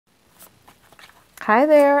Hi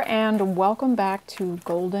there, and welcome back to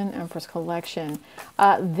Golden Empress Collection.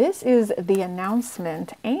 This is the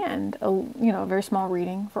announcement and a very small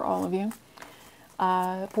reading for all of you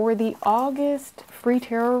for the August free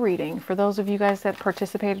tarot reading. For those of you guys that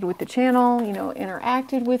participated with the channel,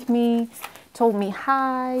 interacted with me, told me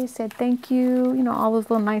hi, said thank you, all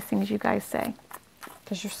those little nice things you guys say,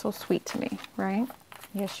 because you're so sweet to me, right?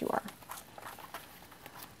 Yes, you are.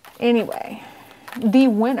 Anyway. The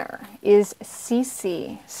winner is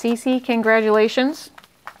Cece. Cece, congratulations.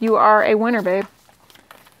 You are a winner, babe.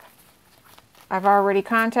 I've already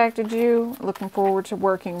contacted you. Looking forward to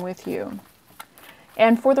working with you.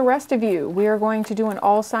 And for the rest of you, we are going to do an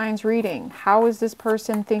all signs reading. How is this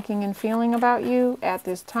person thinking and feeling about you at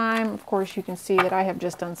this time? Of course, you can see that I have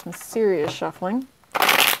just done some serious shuffling.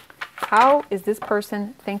 How is this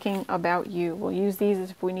person thinking about you? We'll use these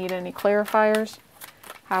if we need any clarifiers.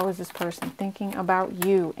 How is this person thinking about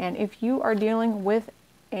you? And if you are dealing with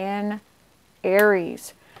an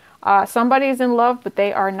Aries, somebody is in love, but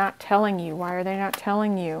they are not telling you. Why are they not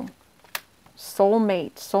telling you?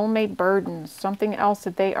 Soulmate burdens, something else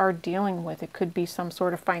that they are dealing with. It could be some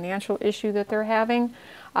sort of financial issue that they're having.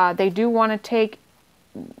 They do want to take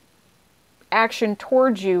action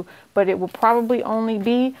towards you, but it will probably only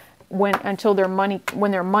be when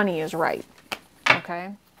their money is right.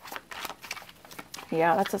 Okay.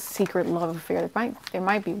 Yeah, that's a secret love affair. They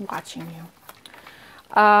might be watching you.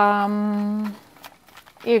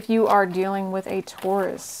 If you are dealing with a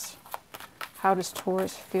Taurus, how does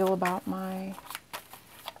Taurus feel about my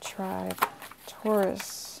tribe?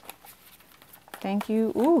 Taurus. Thank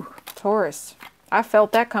you. Ooh, Taurus. I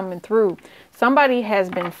felt that coming through. Somebody has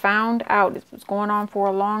been found out. It was going on for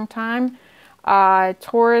a long time.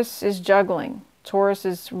 Taurus is juggling. Taurus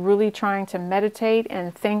is really trying to meditate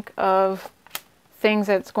and think of things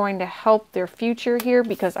that's going to help their future here,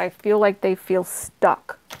 because I feel like they feel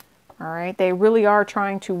stuck. All right. They really are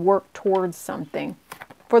trying to work towards something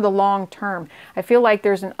for the long term. I feel like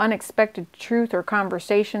there's an unexpected truth or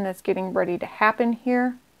conversation that's getting ready to happen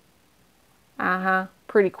here.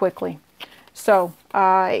 Pretty quickly. So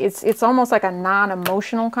it's almost like a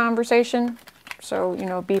non-emotional conversation.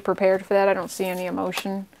 So, be prepared for that. I don't see any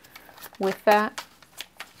emotion with that.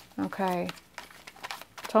 Okay.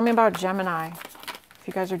 Tell me about Gemini. If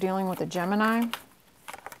you guys are dealing with a Gemini.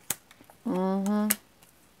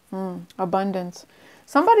 Abundance.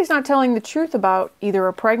 Somebody's not telling the truth about either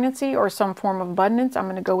a pregnancy or some form of abundance. I'm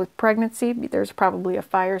going to go with pregnancy. There's probably a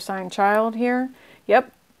fire sign child here.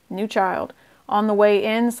 Yep, new child. On the way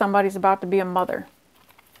in, somebody's about to be a mother.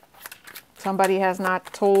 Somebody has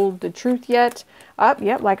not told the truth yet.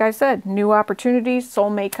 Yep, like I said, new opportunities,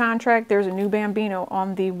 soulmate contract. There's a new bambino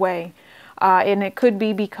on the way. And it could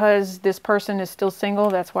be because this person is still single.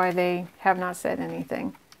 That's why they have not said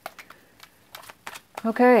anything.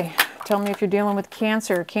 Okay. Tell me if you're dealing with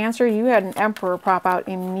Cancer. Cancer, you had an Emperor pop out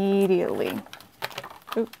immediately.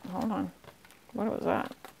 Oop, hold on. What was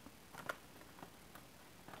that?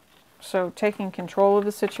 So taking control of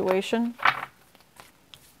the situation.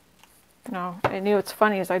 No, I knew it's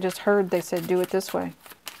funny is I just heard they said do it this way.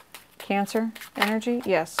 Cancer energy?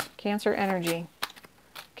 Yes, Cancer energy.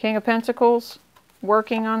 King of Pentacles,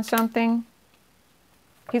 working on something.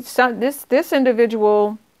 This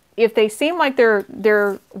individual, if they seem like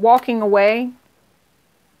they're walking away,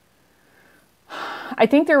 I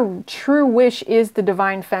think their true wish is the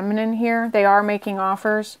divine feminine here. They are making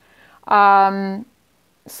offers.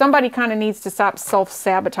 Somebody kind of needs to stop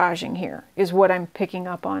self-sabotaging here, is what I'm picking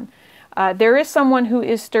up on. There is someone who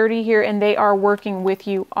is sturdy here, and they are working with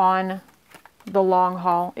you on the long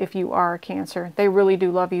haul. If you are a Cancer, they really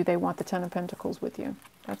do love you. They want the Ten of Pentacles with you.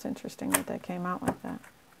 That's interesting that came out like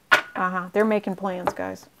that. They're making plans,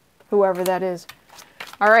 guys, whoever that is.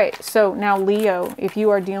 All right, so now Leo. If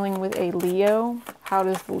you are dealing with a Leo, how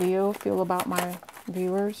does Leo feel about my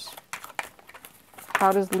viewers?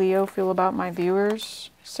 How does Leo feel about my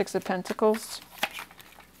viewers? Six of Pentacles.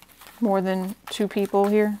 More than two people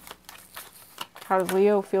here. How does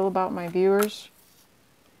Leo feel about my viewers?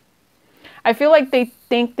 I feel like they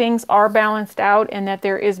think things are balanced out and that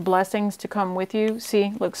there is blessings to come with you.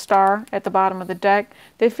 See, look, star at the bottom of the deck.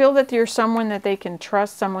 They feel that you're someone that they can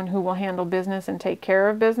trust, someone who will handle business and take care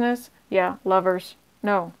of business. Yeah, Lovers.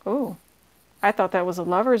 No. Ooh, I thought that was a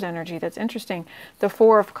Lover's energy. That's interesting. The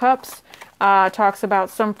Four of Cups talks about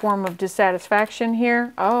some form of dissatisfaction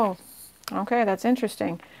here. Oh, okay, that's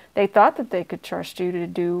interesting. They thought that they could trust you to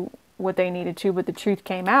do what they needed to, but the truth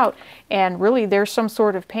came out, and really there's some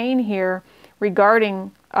sort of pain here regarding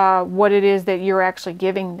what it is that you're actually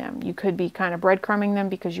giving them. You could be kind of breadcrumbing them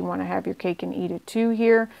because you want to have your cake and eat it too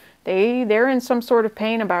here. They're in some sort of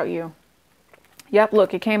pain about you. Yep,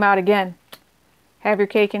 look, it came out again. Have your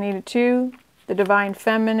cake and eat it too. The divine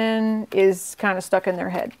feminine is kind of stuck in their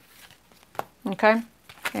head. Okay,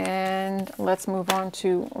 and let's move on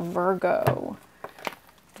to Virgo.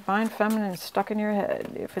 Divine feminine is stuck in your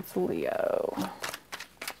head if it's Leo.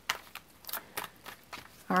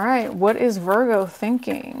 All right, what is Virgo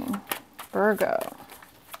thinking? Virgo,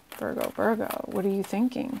 Virgo, Virgo, what are you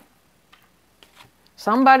thinking?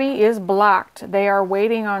 Somebody is blocked. They are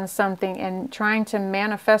waiting on something and trying to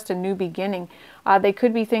manifest a new beginning. They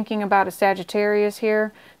could be thinking about a Sagittarius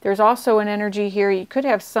here. There's also an energy here. You could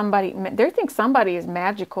have somebody, they think somebody is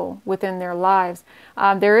magical within their lives.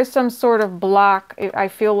 There is some sort of block, I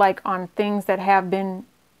feel like, on things that have been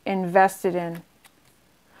invested in.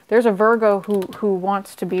 There's a Virgo who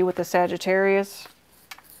wants to be with a Sagittarius.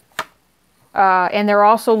 And they're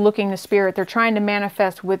also looking to spirit. They're trying to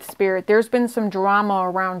manifest with spirit. There's been some drama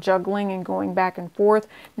around juggling and going back and forth.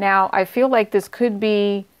 Now, I feel like this could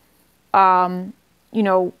be, you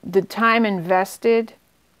know, the time invested.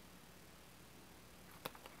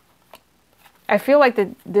 I feel like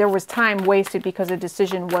there was time wasted because a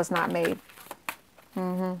decision was not made.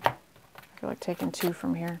 I feel like taking 2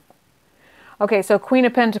 from here. Okay, so Queen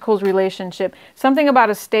of Pentacles relationship. Something about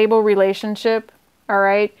a stable relationship, all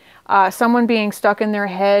right? Someone being stuck in their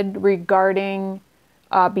head regarding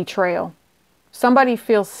betrayal. Somebody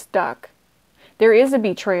feels stuck. There is a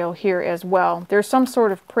betrayal here as well. There's some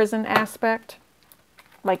sort of prison aspect,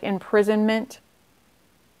 like imprisonment.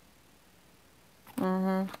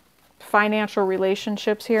 Financial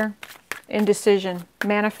relationships here. Indecision.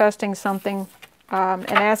 Manifesting something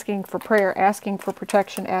and asking for prayer, asking for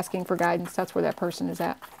protection, asking for guidance. That's where that person is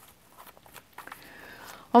at.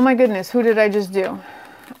 Oh my goodness, who did I just do?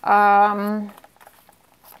 I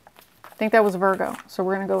think that was Virgo. So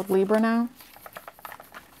we're going to go with Libra now.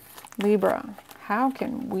 Libra. How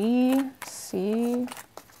can we see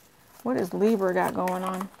what is Libra got going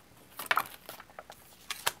on?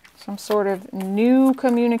 Some sort of new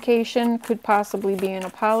communication, could possibly be an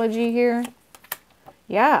apology here.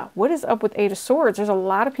 Yeah, what is up with 8 of Swords? There's a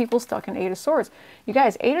lot of people stuck in 8 of Swords. You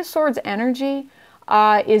guys, 8 of Swords energy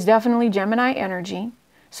is definitely Gemini energy.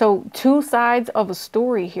 So 2 sides of a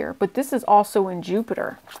story here, but this is also in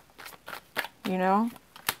Jupiter, you know?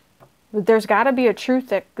 There's got to be a truth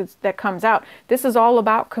that comes out. This is all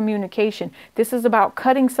about communication. This is about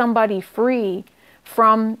cutting somebody free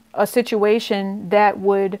from a situation that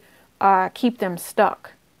would keep them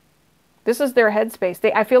stuck. This is their headspace.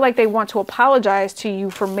 I feel like they want to apologize to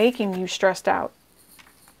you for making you stressed out.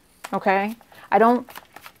 Okay? I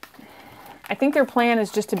think their plan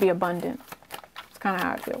is just to be abundant. It's kind of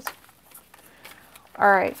how it feels.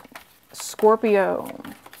 All right. Scorpio.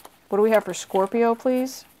 What do we have for Scorpio,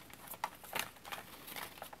 please?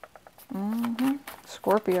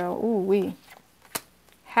 Scorpio. Ooh, wee.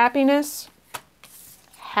 Happiness.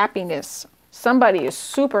 Happiness. Somebody is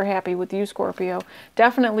super happy with you, Scorpio.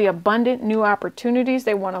 Definitely abundant new opportunities.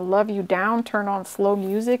 They want to love you down, turn on slow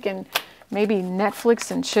music and maybe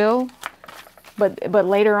Netflix and chill. But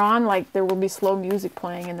later on, like, there will be slow music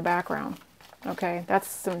playing in the background. Okay,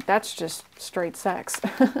 that's just straight sex.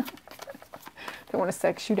 They want to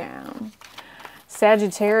sex you down.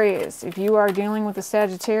 Sagittarius. If you are dealing with a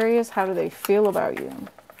Sagittarius, how do they feel about you?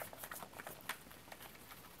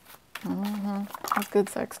 That's good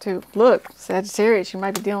sex too. Look, Sagittarius, you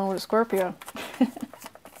might be dealing with a Scorpio.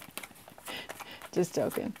 Just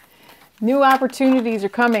joking. New opportunities are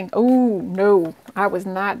coming. Oh, no, I was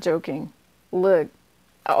not joking. Look,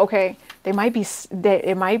 okay, it might be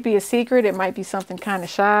a secret. It might be something kind of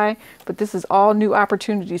shy, but this is all new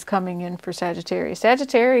opportunities coming in for Sagittarius.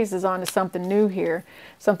 Sagittarius is on to something new here,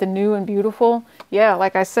 something new and beautiful. Yeah,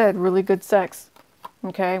 like I said, really good sex.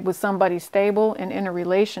 Okay, with somebody stable and in a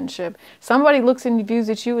relationship. Somebody looks and views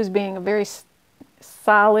at you as being a very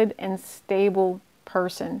solid and stable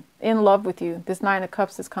person in love with you. This 9 of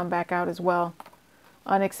Cups has come back out as well.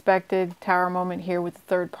 Unexpected Tower moment here with the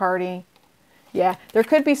third party. Yeah, there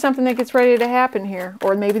could be something that gets ready to happen here,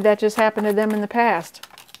 or maybe that just happened to them in the past.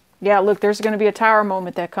 Yeah, look, there's going to be a Tower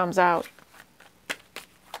moment that comes out.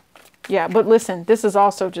 Yeah, but listen, this is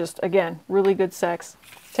also just, again, really good sex.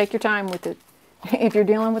 Take your time with it. If you're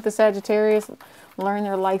dealing with the Sagittarius, learn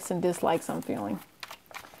their likes and dislikes, I'm feeling.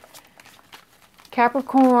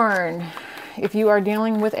 Capricorn. If you are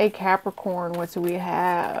dealing with a Capricorn, what do we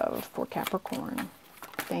have for Capricorn?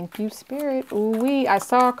 Thank you, Spirit. Ooh-wee. I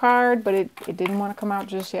saw a card, but it didn't want to come out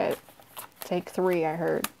just yet. Take 3, I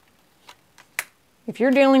heard. If you're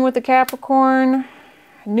dealing with a Capricorn,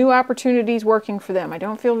 new opportunities working for them. I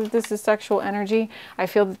don't feel that this is sexual energy. I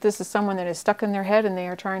feel that this is someone that is stuck in their head and they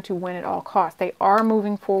are trying to win at all costs. They are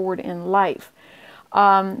moving forward in life.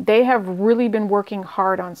 They have really been working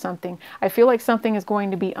hard on something. I feel like something is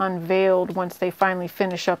going to be unveiled once they finally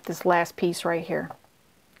finish up this last piece right here.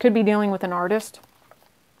 Could be dealing with an artist.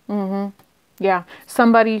 Yeah,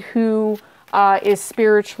 somebody who is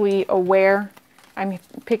spiritually aware, I'm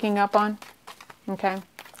picking up on. Okay,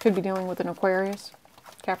 could be dealing with an Aquarius,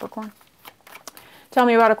 Capricorn. Tell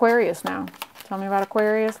me about Aquarius now. Tell me about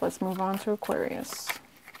Aquarius. Let's move on to Aquarius.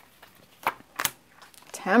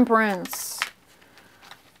 Temperance.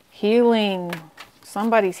 Healing.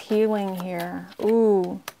 Somebody's healing here.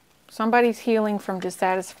 Ooh. Somebody's healing from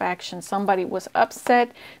dissatisfaction. Somebody was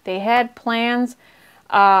upset. They had plans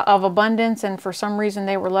of abundance, and for some reason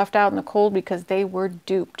they were left out in the cold because they were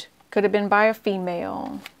duped. Could have been by a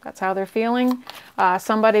female. That's how they're feeling.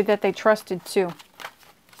 Somebody that they trusted too.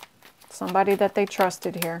 Somebody that they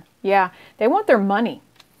trusted here. Yeah, they want their money.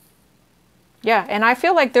 Yeah, and I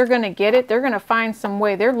feel like they're going to get it. They're going to find some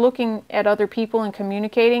way. They're looking at other people and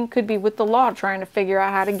communicating. Could be with the law, trying to figure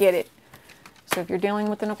out how to get it. So if you're dealing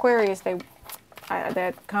with an Aquarius,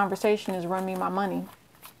 that conversation is run me my money.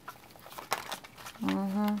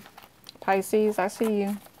 Pisces, I see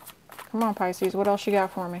you. Come on, Pisces. What else you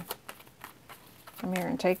got for me? Come here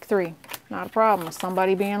and take 3. Not a problem.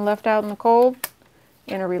 Somebody being left out in the cold.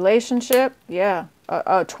 In a relationship, yeah,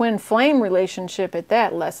 a twin flame relationship at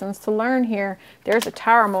that. Lessons to learn here. There's a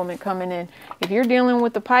tower moment coming in. If you're dealing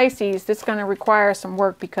with the Pisces, this is going to require some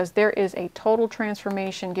work because there is a total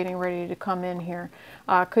transformation getting ready to come in here.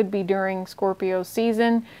 Could be during Scorpio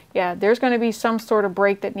season. Yeah, there's going to be some sort of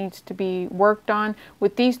break that needs to be worked on.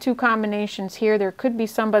 With these two combinations here, there could be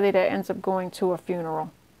somebody that ends up going to a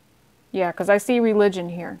funeral. Yeah, because I see religion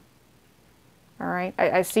here. All right,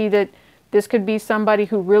 I see that this could be somebody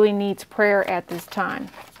who really needs prayer at this time.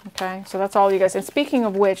 Okay, so that's all you guys. And speaking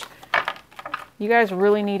of which, you guys are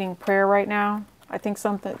really needing prayer right now. I think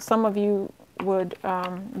some of you would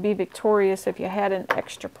be victorious if you had an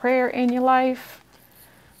extra prayer in your life.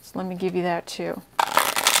 So let me give you that too.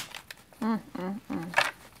 Let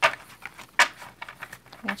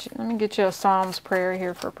me get you a Psalms prayer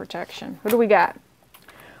here for protection. What do we got?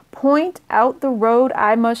 Point out the road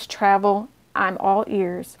I must travel. I'm all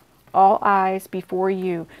ears. All eyes before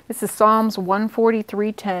you. This is Psalms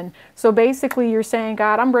 143:10. So basically you're saying,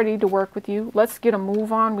 God, I'm ready to work with you. Let's get a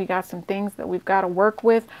move on. We got some things that we've got to work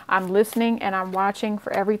with. I'm listening and I'm watching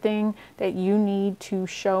for everything that you need to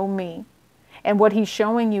show me. And what he's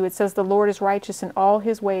showing you, it says the Lord is righteous in all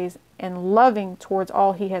his ways and loving towards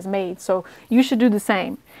all he has made. So you should do the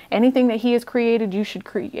same. Anything that he has created, you should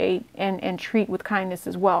create and treat with kindness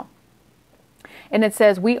as well. And it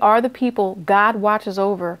says, we are the people God watches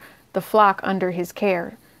over, the flock under his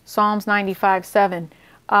care. Psalms 95:7.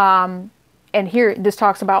 And here this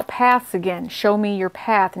talks about paths again. Show me your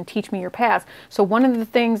path and teach me your paths. So one of the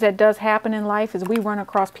things that does happen in life is we run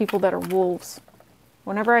across people that are wolves.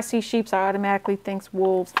 Whenever I see sheep, I automatically think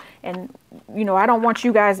wolves. And, you know, I don't want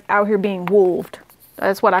you guys out here being wolved.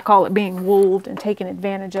 That's what I call it, being wolved and taken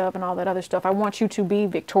advantage of and all that other stuff. I want you to be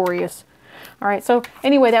victorious. All right. So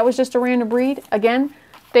anyway, that was just a random read. Again,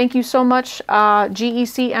 thank you so much,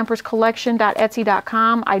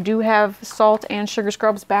 GEC-EmpressCollection.etsy.com. I do have salt and sugar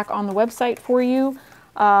scrubs back on the website for you.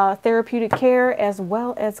 Therapeutic care as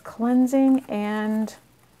well as cleansing and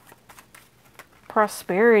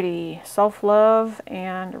prosperity, self-love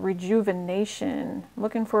and rejuvenation.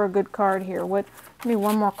 Looking for a good card here. Give me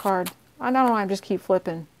one more card. I don't know. I just keep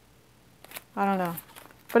flipping. I don't know.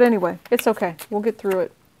 But anyway, it's okay. We'll get through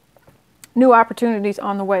it. New opportunities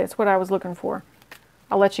on the way. It's what I was looking for.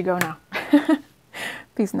 I'll let you go now.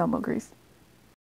 Peace, no more grease.